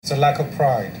It's a lack of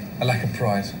pride. A lack of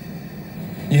pride.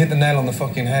 You hit the nail on the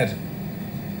fucking head.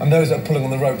 And those that are pulling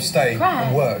on the rope stay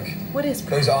and work. What is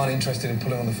pride? Those that aren't interested in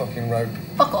pulling on the fucking rope,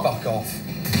 fuck off. Fuck off.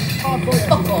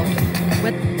 Fuck off.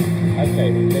 What?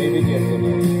 Okay, David, yes or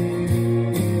no?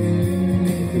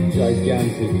 It's a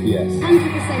gigantic yes.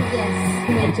 100%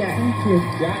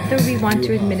 yes. Whether we want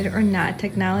to admit it or not,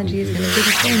 technology is going to be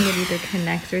the thing that either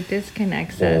connects or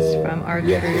disconnects us from our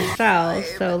true selves.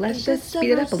 So let's just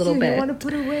speed it up a little bit.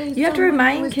 You have to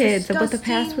remind kids of what the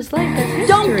past was like. That's history.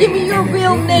 Don't give me your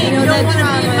real name. You don't want to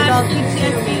be in my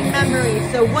PTSD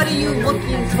memory. So what are you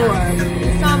looking for?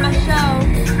 You saw my show.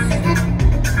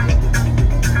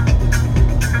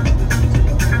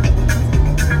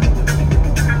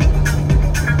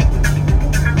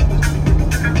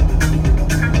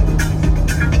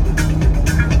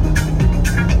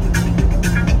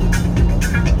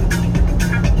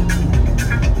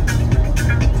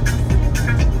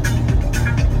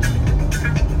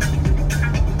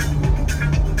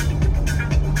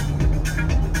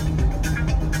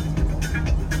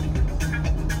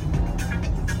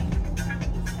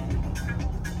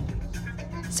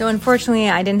 So unfortunately,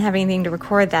 I didn't have anything to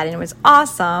record that, and it was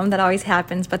awesome. That always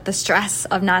happens, but the stress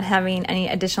of not having any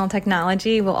additional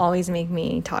technology will always make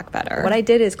me talk better. What I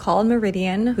did is called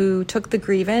Meridian, who took the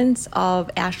grievance of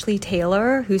Ashley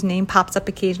Taylor, whose name pops up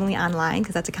occasionally online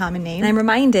because that's a common name. And I'm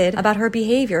reminded about her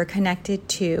behavior connected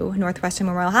to Northwestern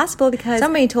Memorial Hospital because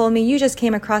somebody told me you just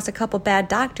came across a couple bad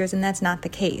doctors, and that's not the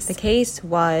case. The case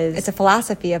was, it's a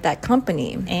philosophy of that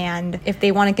company, and if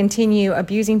they want to continue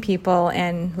abusing people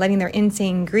and letting their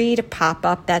insane greed pop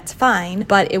up, that's fine,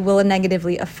 but it will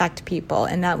negatively affect people,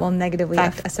 and that will negatively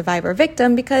affect a survivor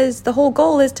victim because the whole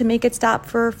goal is to make it stop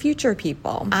for future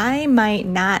people. I might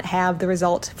not have the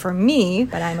result for me,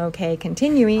 but I'm okay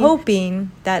continuing, hoping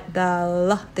that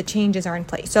the changes are in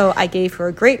place. So I gave her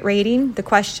a great rating. The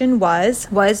question was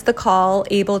the call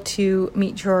able to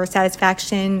meet your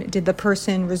satisfaction? Did the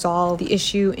person resolve the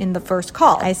issue in the first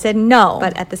call? I said no,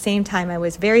 but at the same time, I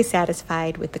was very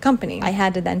satisfied with the company. I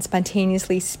had to then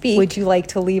spontaneously speak. Would you like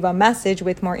to leave a message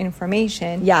with more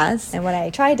information? Yes. And what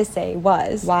I tried to say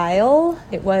was, while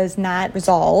it was not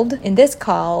resolved in this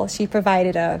call, she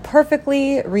provided a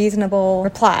perfectly reasonable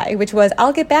reply, which was,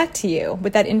 I'll get back to you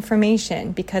with that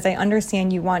information because I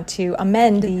understand you want to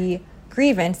amend the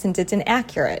grievance since it's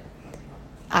inaccurate.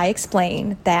 I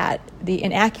explained that the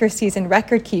inaccuracies in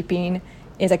record keeping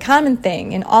is a common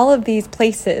thing in all of these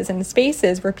places and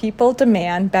spaces where people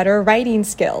demand better writing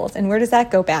skills. And where does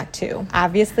that go back to?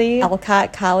 Obviously,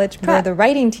 Elcott College Prep, where the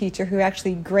writing teacher who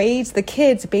actually grades the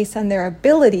kids based on their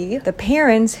ability, the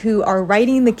parents who are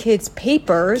writing the kids'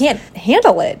 papers can't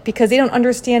handle it because they don't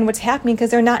understand what's happening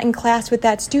because they're not in class with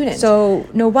that student. So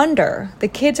no wonder the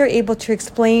kids are able to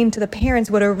explain to the parents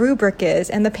what a rubric is,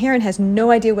 and the parent has no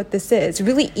idea what this is. It's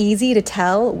really easy to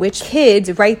tell which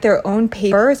kids write their own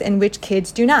papers and which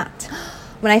kids do not.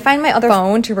 When I find my other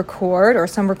phone to record or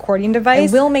some recording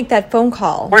device, I will make that phone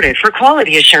call. Recorded for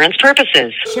quality assurance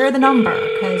purposes. Share the number,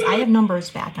 because I have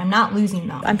numbers back. I'm not losing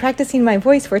them. I'm practicing my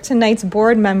voice for tonight's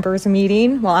board members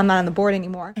meeting. Well, I'm not on the board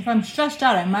anymore. If I'm stressed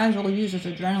out, I might as well use this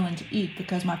adrenaline to eat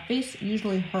because my face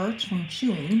usually hurts from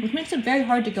chewing, which makes it very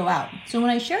hard to go out. So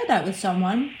when I shared that with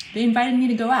someone, they invited me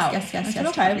to go out. Yes to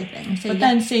everything. But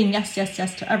then saying yes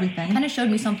to everything kind of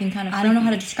showed me something kind of freaky. I don't know how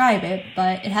to describe it,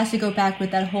 but it has to go back with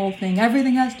that whole thing.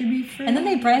 Everything has to be free. And then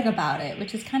they brag about it,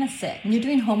 which is kind of sick. When you're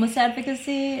doing homeless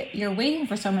advocacy, you're waiting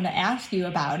for someone to ask you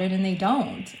about it, and they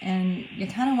don't. And you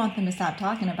kind of want them to stop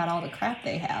talking about all the crap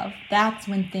they have. That's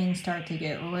when things start to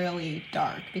get really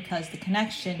dark, because the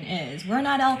connection is, we're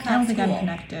not Elcott School. I don't think I'm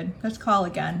connected. Let's call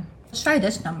again. Let's try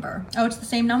this number. Oh, it's the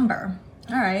same number.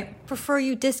 All right. Prefer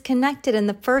you disconnected. And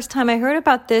the first time I heard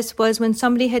about this was when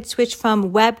somebody had switched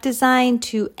from web design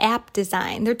to app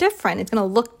design. They're different. It's going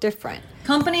to look different.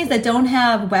 Companies that don't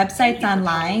have websites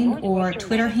online or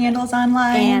Twitter handles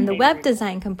online. And the web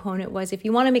design component was, if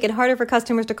you want to make it harder for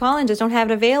customers to call in, just don't have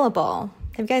it available.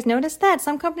 Have you guys noticed that?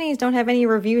 Some companies don't have any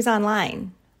reviews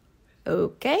online.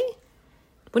 Okay.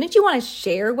 Wouldn't you want to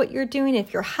share what you're doing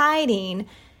if you're hiding?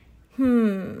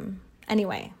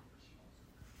 Anyway,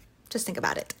 just think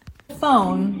about it.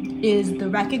 Phone is the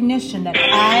recognition that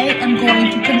I am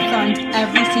going to confront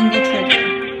every single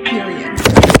trigger, period.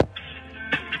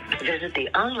 Visit the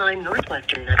online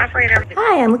Northwestern operator.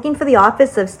 Hi, I'm looking for the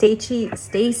office of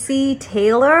Stacy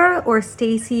Taylor or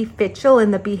Stacy Fitchell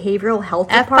in the Behavioral Health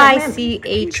Department.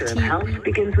 Future of health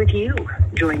begins with you.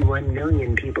 Join 1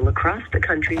 million people across the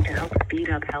country to help speed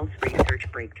up health research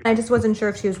breakthroughs. I just wasn't sure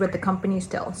if she was with the company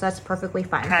still, so that's perfectly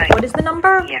fine. Hi. What is the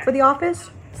number Yeah. for the office?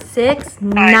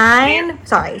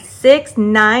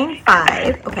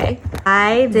 695. Okay.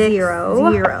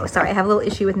 500. Sorry, I have a little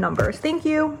issue with numbers. Thank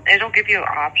you. It'll give you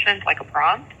options like a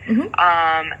prompt.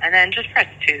 And then just press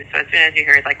 2. So as soon as you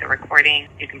hear like the recording,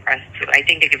 you can press 2. I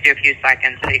think it gives you a few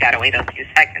seconds, so you gotta wait a few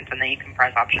seconds, and then you can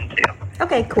press option 2.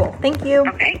 Okay, cool. Thank you.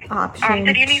 Okay. Option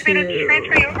did you need me to 2.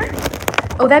 transfer you over?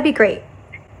 Oh, that'd be great.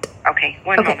 Okay,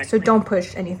 one moment. So don't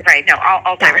push anything. Right, no,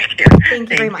 I'll direct you.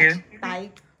 Thank you very much. Bye.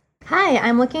 Hi,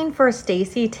 I'm looking for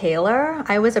Stacy Taylor.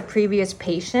 I was a previous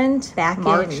patient back in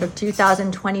March of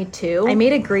 2022. I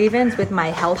made a grievance with my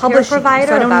health provider,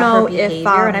 so I don't know if,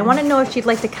 and I want to know if she'd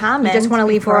like to comment. I just want to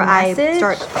leave her a message.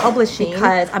 Start publishing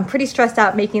because I'm pretty stressed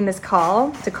out making this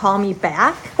call to call me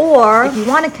back. Or if you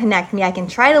want to connect me, I can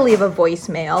try to leave a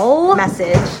voicemail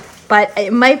message. But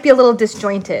it might be a little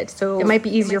disjointed, so it might be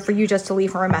easier for you just to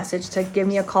leave her a message to give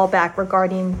me a call back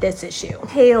regarding this issue.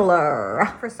 Taylor.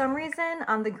 For some reason,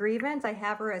 on the grievance, I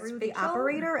have her as the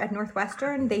operator at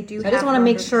Northwestern. They do. So I just want to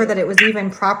make sure that it was even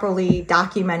properly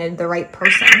documented, the right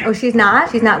person. Oh, she's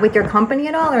not? She's not with your company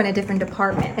at all, or in a different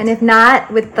department? And if not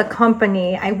with the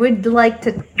company, I would like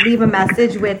to leave a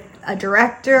message with a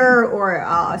director or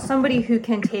somebody who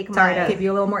can take to give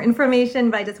you a little more information,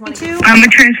 but I just want to. I'm gonna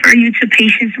transfer you to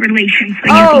patients relations.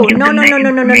 So no.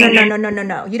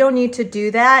 You don't need to do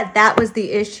that. That was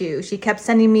the issue. She kept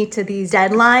sending me to these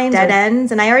dead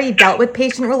ends, and I already dealt with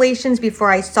patient relations before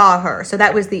I saw her. So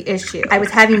that was the issue. I was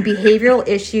having behavioral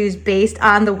issues based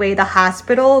on the way the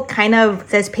hospital kind of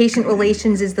says patient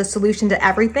relations is the solution to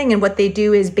everything, and what they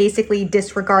do is basically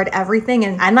disregard everything.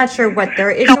 And I'm not sure what their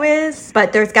issue is,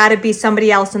 but there's got to be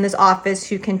somebody else in this office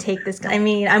who can take this. I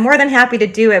mean, I'm more than happy to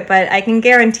do it, but I can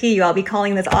guarantee you I'll be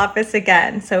calling this office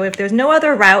again. So if there's no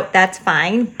other route, that's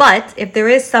fine. But if there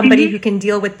is somebody who can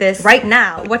deal with this right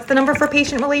now, what's the number for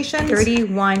patient relations?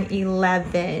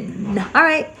 3111. All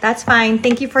right, that's fine.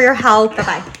 Thank you for your help.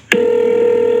 Bye-bye.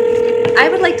 I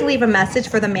would like to leave a message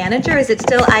for the manager. Is it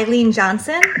still Eileen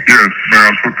Johnson? Yes,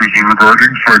 ma'am. What this is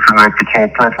regarding, so I can route the call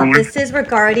properly? This is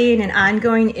regarding an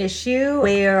ongoing issue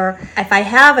where if I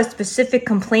have a specific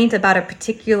complaint about a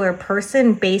particular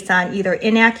person based on either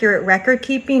inaccurate record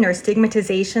keeping or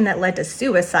stigmatization that led to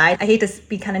suicide, I hate to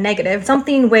be kind of negative,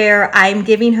 something where I'm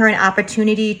giving her an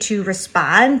opportunity to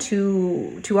respond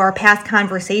to our past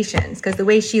conversations, because the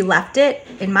way she left it,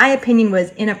 in my opinion,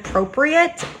 was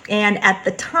inappropriate. And at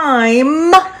the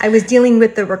time, I was dealing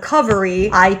with the recovery.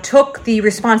 I took the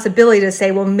responsibility to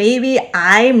say, well, maybe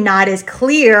I'm not as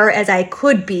clear as I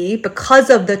could be because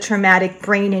of the traumatic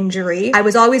brain injury. I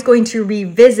was always going to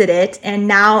revisit it, and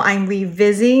now I'm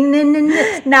revisiting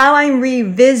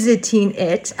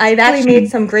it. I've actually made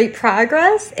some great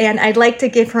progress, and I'd like to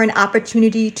give her an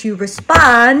opportunity to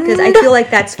respond, because I feel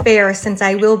like that's fair since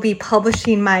I will be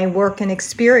publishing my work and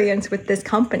experience with this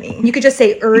company. You could just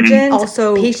say urgent.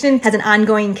 Also, patient has an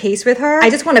ongoing case with her. I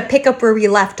just want to pick up where we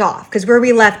left off, because where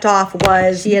we left off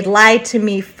was she had lied to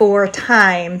me 4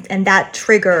 times, and that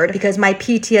triggered, because my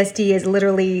PTSD is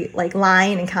literally like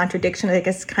lying and contradiction. I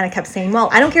guess kind of kept saying, well,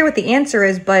 I don't care what the answer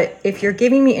is, but if you're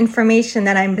giving me information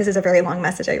that this is a very long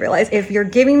message, I realize. If you're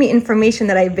giving me information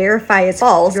that I verify is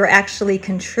false, you're actually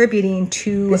contributing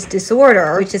to this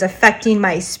disorder, which is affecting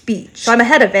my speech. So I'm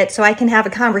ahead of it, so I can have a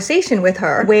conversation with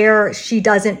her where she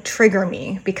doesn't trigger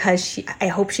me, because I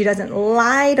hope she doesn't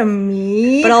lie to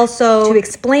me, but also to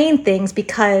explain things,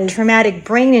 because traumatic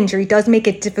brain injury does make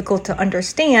it difficult to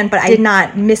understand, but I did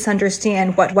not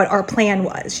misunderstand what our plan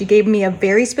was. She gave me a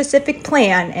very specific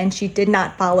plan, and she did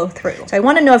not follow through. So I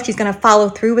want to know if she's going to follow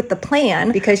through with the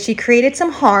plan, because she created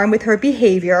some harm with her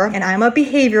behavior, and I'm a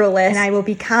behavioralist, and I will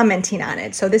be commenting on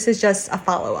it. So this is just a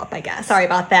follow-up, I guess. Sorry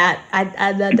about that.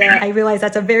 I realize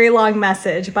that's a very long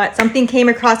message, but something came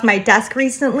across my desk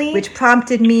recently which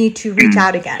prompted me to reach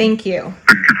out again. Thank you. Thank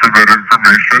you for that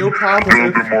information. No problem. A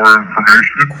little bit more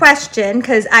information. Question,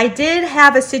 because I did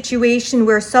have a situation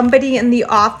where somebody in the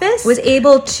office was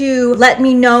able to let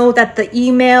me know that the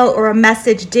email or a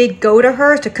message did go to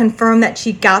her to confirm that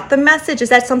she got the message. Is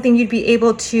that something you'd be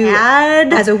able to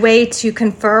add as a way to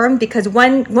confirm? Because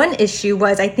one issue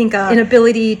was, I think, an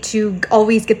inability to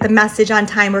always get the message on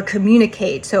time or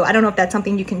communicate. So I don't know if that's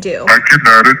something you can do. I can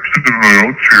add it to the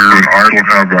notes here, and I don't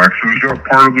have access to that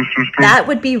part of the system. That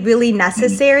would be really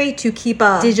necessary to keep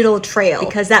a digital trail,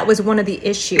 because that was one of the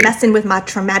issues, messing with my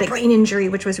traumatic brain injury,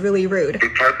 which was really rude. The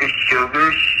type of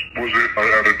service, was it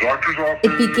at a doctor's office?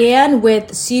 It began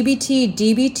with CBT,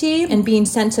 DBT, and being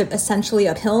sent to essentially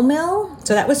a pill mill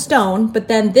So that was Stone. But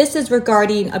then this is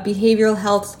regarding a behavioral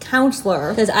health counselor,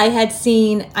 because I had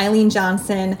seen Eileen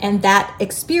Johnson and that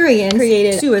experience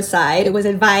created suicide. It was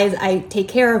advised I take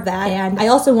care of that. And I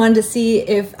also wanted to see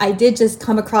if I did just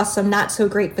come across some not so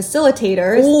great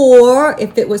facilitators, or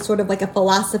if it was sort of like a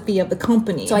philosophy of the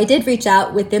company. So I did reach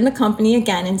out within the company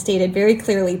again and stated very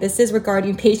clearly, this is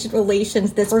regarding patient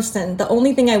relations, this person. The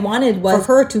only thing I wanted was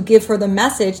for her to give her the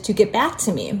message to get back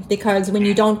to me, because when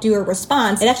you don't do a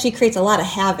response, it actually creates a lot of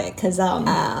havoc, because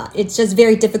it's just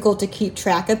very difficult to keep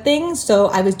track of things. So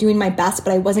I was doing my best,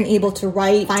 but I wasn't able to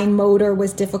write. Fine motor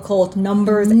was difficult.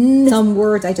 Numbers, some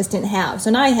words I just didn't have. So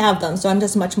now I have them. So I'm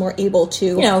just much more able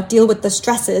to, deal with the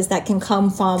stresses that can come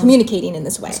from communicating in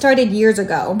this way. It started years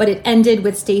ago, but it ended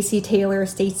with Stacy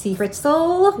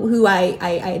Fritzl, who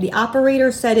I the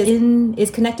operator said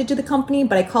is connected to the company,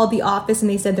 but I called the office and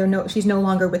they said she's no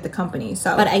longer with the company.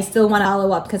 So, but I still want to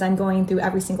follow up because I'm going through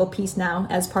every single piece now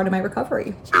as part of my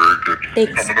recovery. Very good.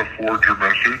 Thanks. I'm going to forward your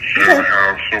message and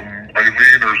have some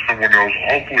Eileen or someone else,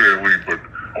 hopefully Eileen, but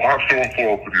I'll have someone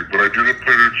follow up with you, but I didn't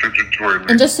pay attention to Eileen.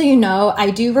 And just so you know,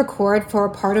 I do record for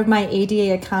part of my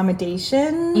ADA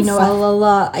accommodation.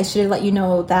 I should have let you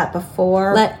know that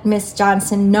before. Let Miss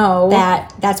Johnson know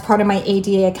that that's part of my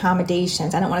ADA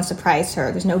accommodations. I don't want to surprise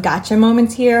her. There's no gotcha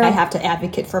moments here. I have to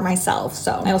advocate for myself,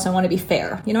 so I also want to be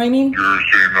fair. You know what I mean? You're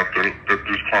saying that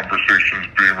this conversation is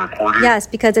being recorded? Yes,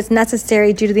 because it's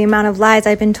necessary due to the amount of lies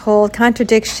I've been told,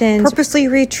 contradictions, purposely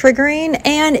re-triggering,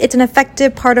 and it's an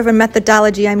effective part of a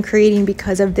methodology I'm creating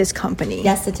because of this company.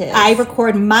 Yes, it is. I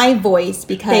record my voice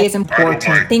because it is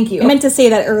important. Thank you. I meant to say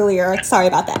that earlier. Sorry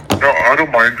about that. No, I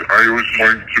don't mind. I always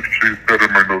mind to keep that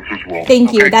in my notes as well.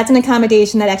 Thank you. That's an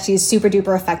accommodation that actually is super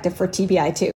duper effective for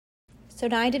TBI too. So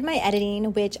now I did my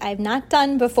editing, which I've not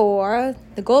done before.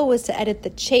 The goal was to edit the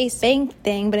Chase Bank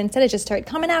thing, but instead it just started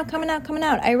coming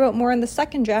out. I wrote more in the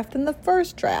second draft than the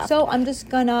first draft. So I'm just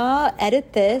gonna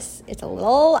edit this. It's a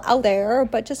little out there,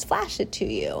 but just flash it to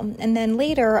you. And then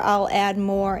later I'll add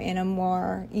more in a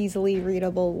more easily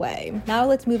readable way. Now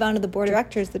let's move on to the board of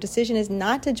directors. The decision is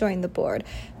not to join the board,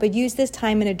 but use this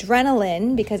time in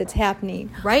adrenaline because it's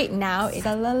happening right now.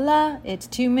 It's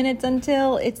 2 minutes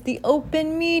until it's the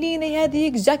open meeting. They had the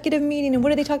executive meeting, and what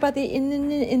did they talk about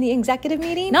in the executive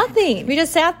meeting? Nothing. We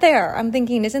just sat there. I'm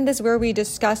thinking, isn't this where we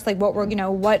discuss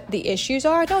what the issues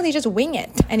are? No, they just wing it.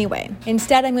 Anyway,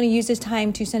 instead I'm going to use this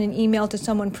time to send an email to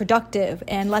someone productive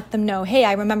and let them know, hey,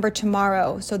 I remember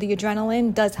tomorrow. So the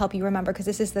adrenaline does help you remember, because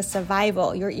this is the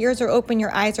survival. Your ears are open,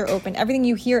 your eyes are open. Everything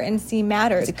you hear and see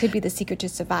matters. It could be the secret to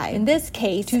survive. In this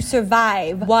case, to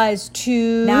survive was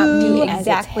to not do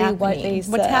exactly what they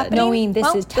said. What's happening? Knowing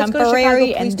this is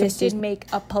temporary and this did make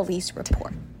a police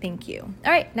report. Thank you.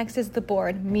 All right, next is the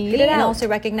board meeting. And also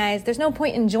recognize there's no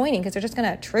point in joining because they're just going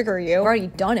to trigger you. You've already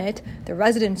done it. The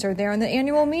residents are there. In the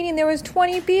annual meeting, there was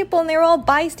 20 people, and they were all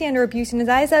bystander abuse. And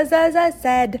as I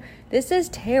said, this is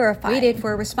terrifying. Waited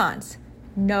for a response.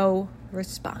 No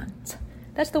response.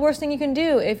 That's the worst thing you can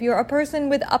do if you're a person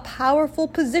with a powerful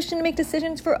position to make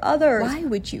decisions for others. Why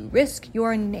would you risk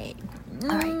your name?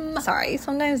 All right, sorry,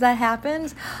 sometimes that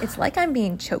happens. It's like I'm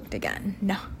being choked again.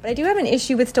 No. But I do have an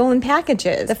issue with stolen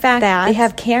packages. The fact that they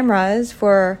have cameras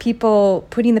for people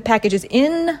putting the packages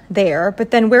in there,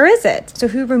 but then where is it? So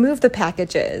who removed the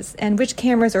packages? And which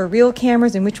cameras are real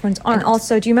cameras and which ones aren't? And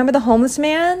also, do you remember the homeless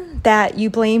man that you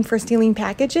blamed for stealing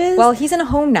packages? Well, he's in a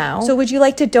home now. So would you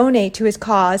like to donate to his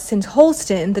cause, since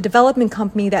Holston, the development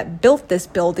company that built this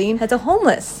building, has a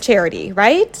homeless charity,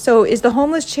 right? So is the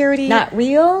homeless charity not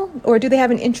real? Or do they have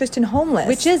an interest in homeless?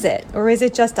 Which is it? Or is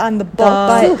it just on the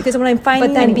book? Because when I'm finding,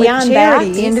 but then beyond that,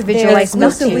 the individual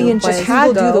exclusively in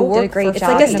Chicago do the work. It's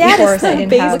like a status thing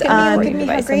based on. Look at me,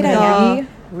 how great I am.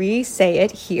 Re-say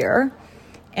it here,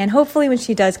 and hopefully when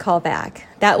she does call back,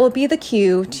 that will be the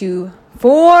cue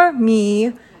for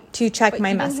me to check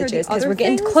my messages, because we're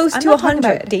getting close to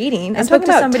 100. Dating. I'm talking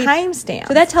about timestamp.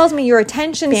 So that tells me your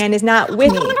attention span is not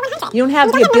with me. You don't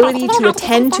have the ability to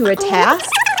attend to a task.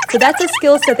 So that's a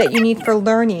skill set that you need for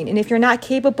learning. And if you're not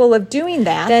capable of doing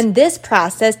that, then this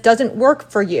process doesn't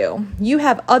work for you. You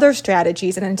have other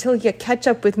strategies, and until you catch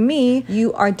up with me,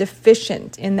 you are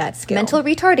deficient in that skill. Mental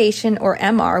retardation, or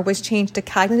MR, was changed to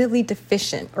cognitively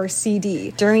deficient, or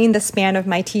CD, during the span of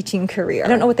my teaching career. I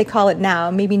don't know what they call it now.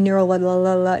 Maybe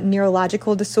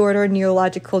neurological disorder,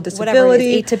 neurological disability, whatever it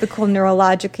is, atypical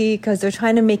neurology, because they're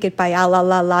trying to make it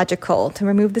biological to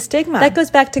remove the stigma. That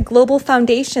goes back to Global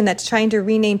Foundation that's trying to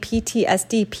rename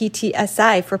PTSD,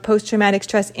 PTSI for post-traumatic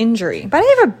stress injury. But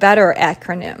I have a better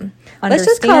acronym. Let's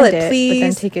just call it please, but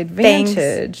then take advantage.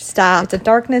 Thanks, stop. It's a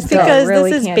darkness because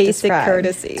really this is basic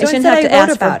courtesy. So I shouldn't have to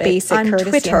ask for basic courtesy.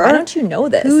 Twitter, why don't you know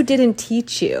this? Who didn't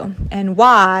teach you? And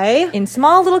why? In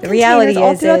small little containers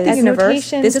all throughout the universe,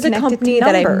 this is a company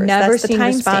that I've never seen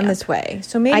respond this way.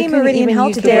 So maybe Meridian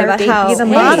Health today about how the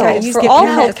model for all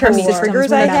healthcare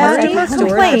triggers I have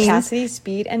complain capacity,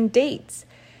 speed, and dates.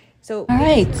 So, all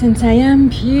right, since I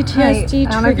am PTSD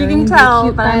triggering the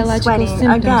acute biological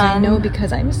symptoms, I know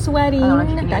because I'm sweating.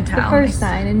 That's the first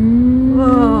sign. And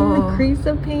the crease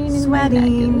of pain in my neck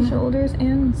and shoulders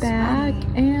and back.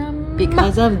 And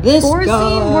because of this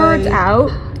forcing words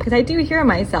out, because I do hear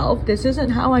myself. This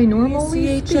isn't how I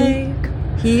normally speak.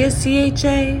 He is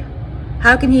CHA.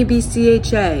 How can he be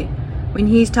CHA when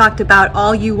he's talked about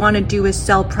all you want to do is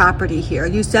sell property here?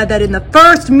 You said that in the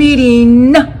first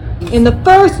meeting. Again.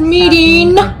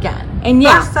 And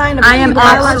yeah, I am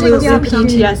absolutely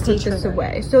PTSD this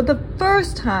away. So the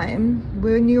first time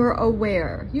when you're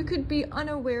aware, you could be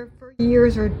unaware for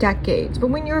years or decades,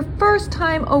 but when your first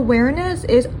time awareness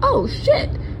is, oh shit,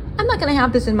 I'm not gonna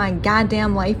have this in my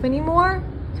goddamn life anymore.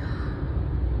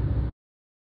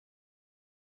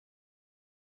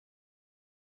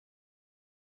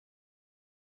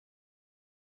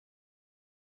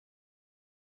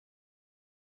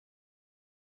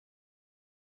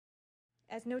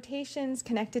 As notations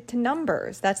connected to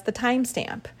numbers, that's the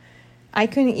timestamp. I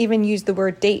couldn't even use the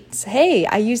word dates. Hey,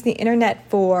 I use the internet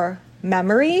for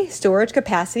memory, storage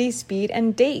capacity, speed,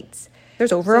 and dates.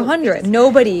 There's over 100.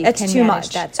 Nobody can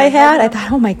manage that. So I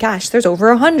thought, oh my gosh, there's over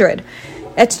 100.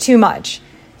 That's too much.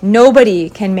 Nobody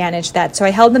can manage that. So I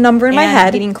held the number in my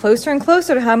head, getting closer and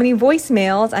closer to how many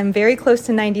voicemails. I'm very close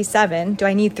to 97. Do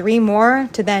I need 3 more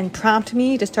to then prompt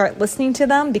me to start listening to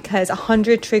them? Because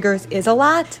 100 triggers is a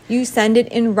lot. You send it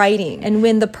in writing. And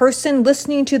when the person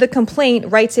listening to the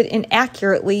complaint writes it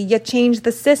inaccurately, you change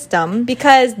the system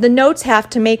because the notes have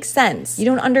to make sense. You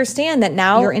don't understand that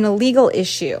now you're in a legal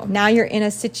issue. Now you're in a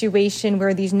situation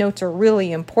where these notes are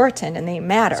really important and they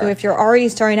matter. So if you're already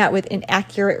starting out with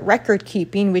inaccurate record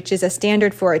keeping, which is a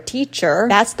standard for a teacher,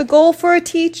 that's the goal for a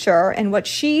teacher, and what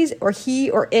she's or he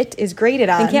or it is graded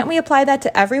on, then can't we apply that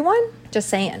to everyone? Just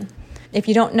saying. If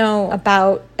you don't know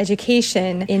about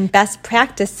education in best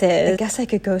practices, I guess I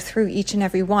could go through each and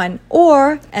every one.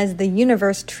 Or, as the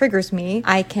universe triggers me,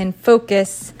 I can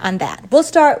focus on that. We'll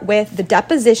start with the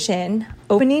deposition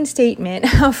opening statement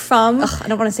from, I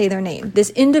don't want to say their name,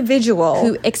 this individual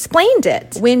who explained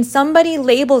it. When somebody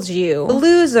labels you the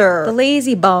loser, the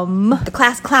lazy bum, the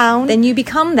class clown, then you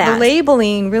become that. The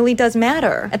labeling really does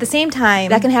matter. At the same time,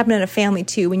 that can happen in a family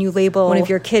too. When you label one of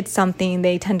your kids something,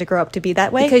 they tend to grow up to be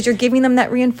that way because you're giving them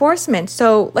that reinforcement.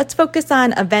 So let's focus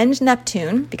on Avenge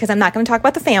Neptune, because I'm not going to talk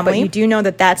about the family. But you do know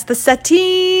that that's the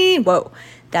setting. Whoa.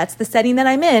 That's the setting that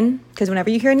I'm in, because whenever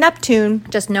you hear Neptune,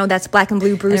 just know that's Black and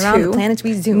Blue Bruce around the planets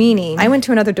we zoom. Meaning, I went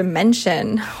to another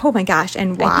dimension. Oh my gosh,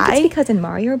 and why? I think it's because in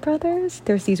Mario Brothers,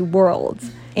 there's these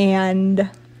worlds, and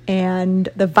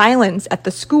the violence at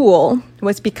the school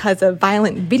was because of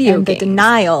violent video games. The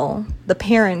denial, the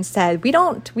parents said, we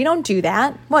don't do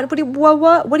that. What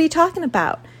are you talking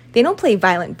about? They don't play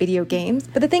violent video games.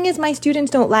 But the thing is, my students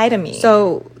don't lie to me.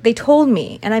 So they told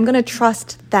me, and I'm going to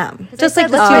trust them. Just like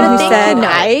the student who said,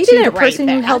 I didn't the person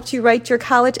who helped you write your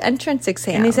college entrance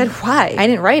exam. And they said, why? I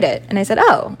didn't write it. And I said,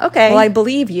 oh, okay. Well, I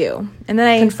believe you. And then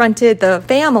I confronted the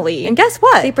family. And guess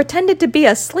what? They pretended to be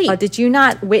asleep. Did you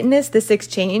not witness this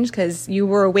exchange? Because you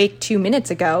were awake 2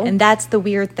 minutes ago. And that's the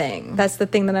weird thing. That's the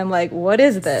thing that I'm like, what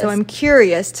is this? So I'm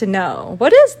curious to know,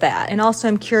 what is that? And also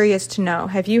I'm curious to know,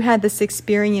 have you had this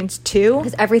experience too?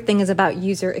 Because everything is about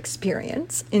user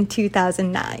experience in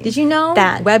 2009. Did you know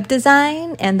that web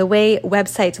design and the way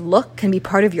websites look can be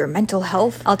part of your mental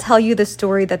health? I'll tell you the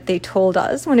story that they told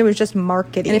us when it was just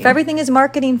marketing. And if everything is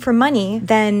marketing for money,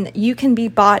 then you can be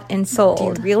bought and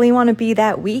sold. Do you really want to be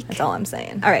that weak? That's all I'm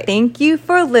saying. All right. Thank you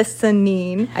for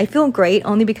listening. I feel great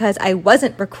only because I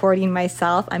wasn't recording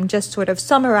myself. I'm just sort of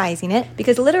summarizing it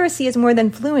because literacy is more than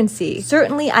fluency.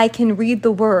 Certainly I can read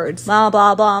the words, blah,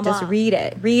 blah, blah, blah. Just read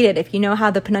it. Read it. If you know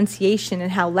how the pronunciation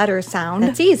and how letters sound,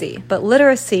 that's easy. But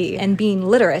literacy and being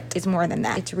literate is more than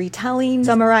that. It's retelling,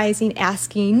 summarizing,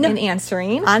 asking, and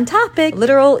answering on topic,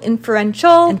 literal,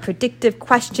 inferential, and predictive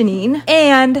questioning,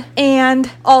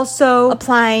 and also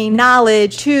applying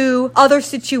knowledge to other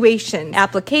situations,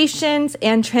 applications,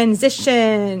 and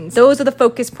transitions. Those are the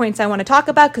focus points I want to talk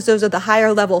about because those are the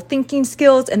higher level thinking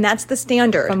skills, and that's the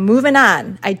standard. From moving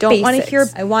on, I don't want to hear,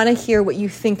 I want to hear what you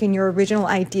think in your original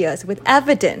ideas with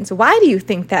evidence. Why do you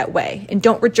think that way? And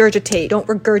don't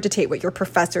regurgitate what your professor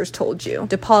professors told you.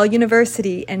 DePaul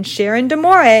University and Sharon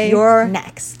DeMore, you're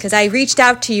next. Because I reached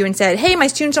out to you and said, hey, my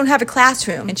students don't have a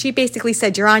classroom. And she basically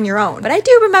said, you're on your own. But I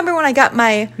do remember when I got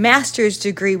my master's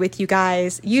degree with you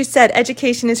guys, you said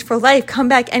education is for life. Come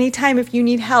back anytime if you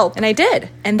need help. And I did.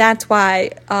 And that's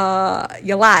why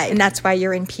you lied. And that's why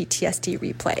you're in PTSD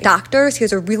replay. Doctors,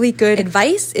 here's a really good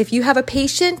advice. If you have a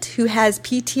patient who has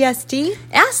PTSD,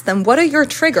 ask them, what are your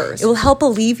triggers? It will help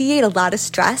alleviate a lot of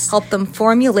stress, help them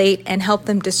formulate and help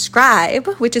them describe,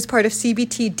 which is part of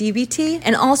CBT, DBT.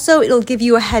 And also it'll give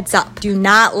you a heads up. Do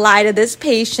not lie to this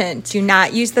patient. Do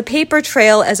not use the paper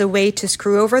trail as a way to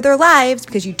screw over their lives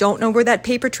because you don't know where that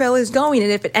paper trail is going.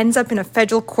 And if it ends up in a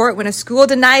federal court when a school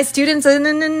denies students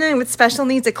with special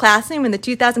needs a classroom in the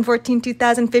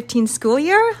 2014-2015 school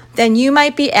year, then you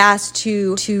might be asked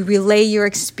to relay your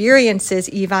experiences,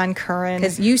 Yvonne Curran,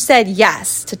 because you said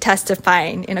yes to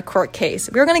testifying in a court case.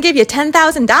 We were going to give you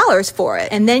 $10,000 for it,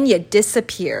 and then you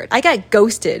disappeared. I got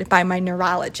ghosted by my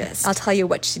neurologist. I'll tell you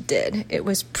what she did. It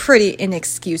was pretty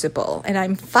inexcusable, and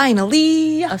I'm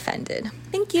finally offended.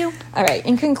 Thank you. All right,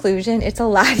 in conclusion, it's a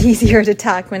lot easier to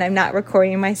talk when I'm not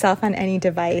recording myself on any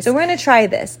device. So we're going to try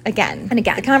this again and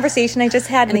again. The conversation I just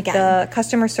had with the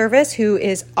customer service, who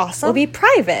is awesome, will be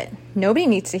private. Nobody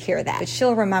needs to hear that. But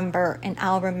she'll remember and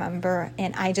I'll remember,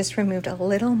 and I just removed a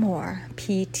little more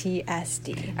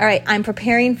PTSD. All right, I'm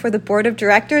preparing for the board of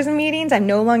directors meetings. I'm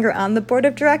no longer on the board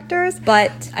of directors,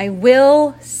 but I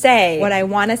will say what I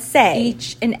want to say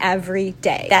each and every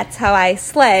day. That's how I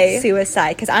slay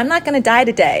suicide, because I'm not going to die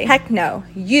today. Heck no.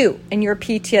 You and your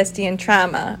PTSD and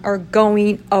trauma are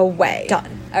going away.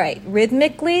 Done. All right,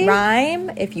 rhythmically,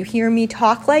 rhyme. If you hear me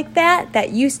talk like that,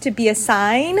 that used to be a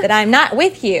sign that I'm not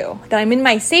with you, that I'm in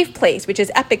my safe place, which is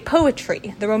epic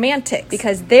poetry, the romantics,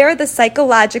 because they're the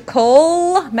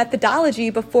psychological methodology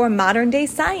before modern day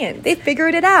science. They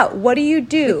figured it out. What do you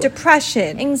do? With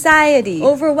depression, anxiety,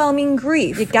 overwhelming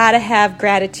grief. You gotta have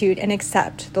gratitude and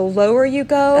accept. The lower you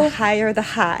go, the higher the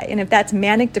high. And if that's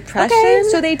manic depression,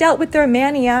 so they dealt with their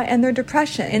mania and their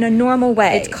depression in a normal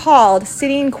way. It's called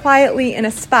sitting quietly in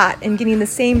a spot and getting the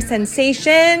same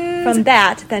sensation from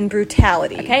that than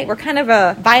brutality. Okay, we're kind of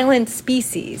a violent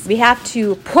species. We have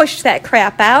to push that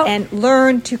crap out and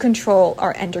learn to control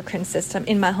our endocrine system,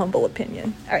 in my humble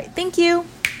opinion. All right, thank you.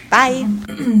 Bye.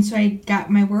 So I got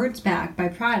my words back by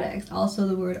products. Also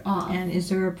the word off. And is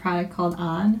there a product called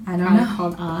on? I don't know.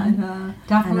 Called on.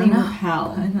 Definitely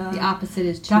repel. The opposite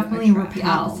is to Definitely attract. repel.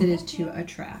 The opposite is to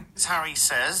attract. As Harry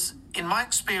says, in my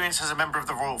experience as a member of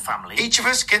the royal family, each of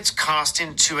us gets cast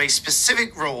into a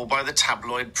specific role by the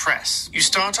tabloid press. You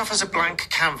start off as a blank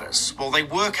canvas while they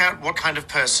work out what kind of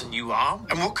person you are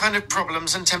and what kind of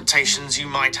problems and temptations you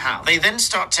might have. They then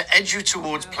start to edge you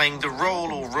towards playing the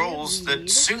role or roles that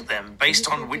suit them based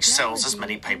on which sells as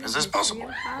many papers as possible,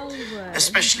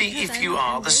 especially if you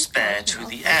are the spare to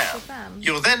the heir.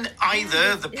 You're then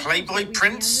either the playboy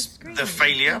prince, the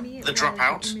failure, the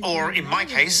dropout, or in my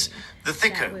case, the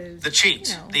thicko, the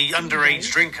cheat, the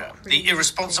underage drinker, the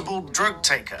irresponsible drug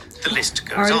taker. The list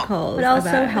goes Articles on. but also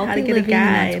about how to get a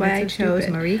guy. That's why I chose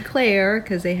Marie Claire,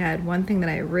 because they had one thing that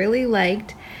I really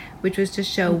liked, which was to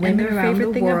show women around the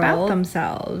world about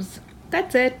themselves.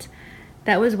 That's it.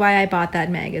 That was why I bought that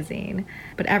magazine.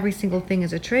 But every single thing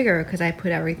is a trigger because I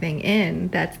put everything in.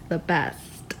 That's the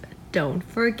best. Don't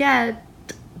forget,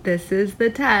 this is the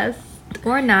test.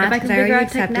 Or not, because I already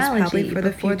accept this probably for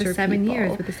the future 7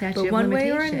 years with the statute of one way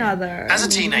or another. As a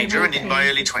teenager and in my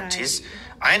early 20s,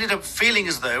 I ended up feeling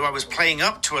as though I was playing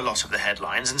up to a lot of the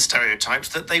headlines and stereotypes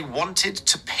that they wanted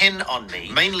to pin on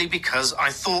me, mainly because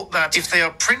I thought that if they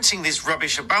are printing this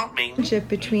rubbish about me...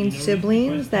 Between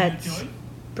siblings, that's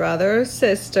brothers,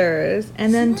 sisters,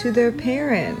 and then to their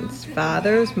parents,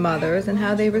 fathers, mothers, and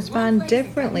how they respond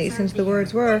differently, since the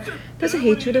words were, there's a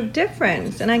hatred of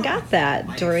difference, and I got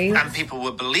that during... And people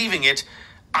were believing it,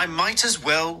 I might as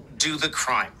well do the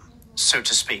crime, so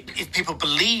to speak. If people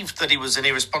believed that he was an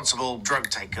irresponsible drug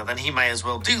taker, then he may as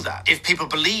well do that. If people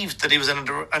believed that he was an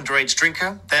underage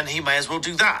drinker, then he may as well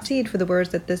do that. For the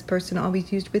words that this person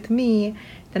always used with me,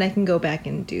 then I can go back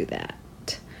and do that.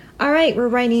 All right, we're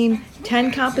writing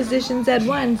 10 compositions at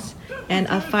once and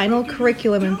a final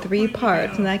curriculum in 3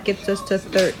 parts, and that gets us to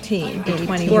 13,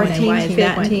 21, 14,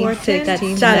 15,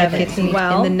 16, 17.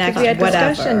 Well, in the next, we had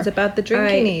discussions about the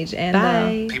drinking age.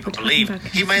 And people believe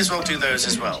he may as well do those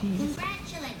as well.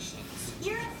 Congratulations,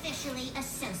 you're officially a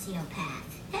sociopath.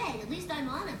 Hey, at least I'm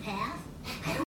on a path.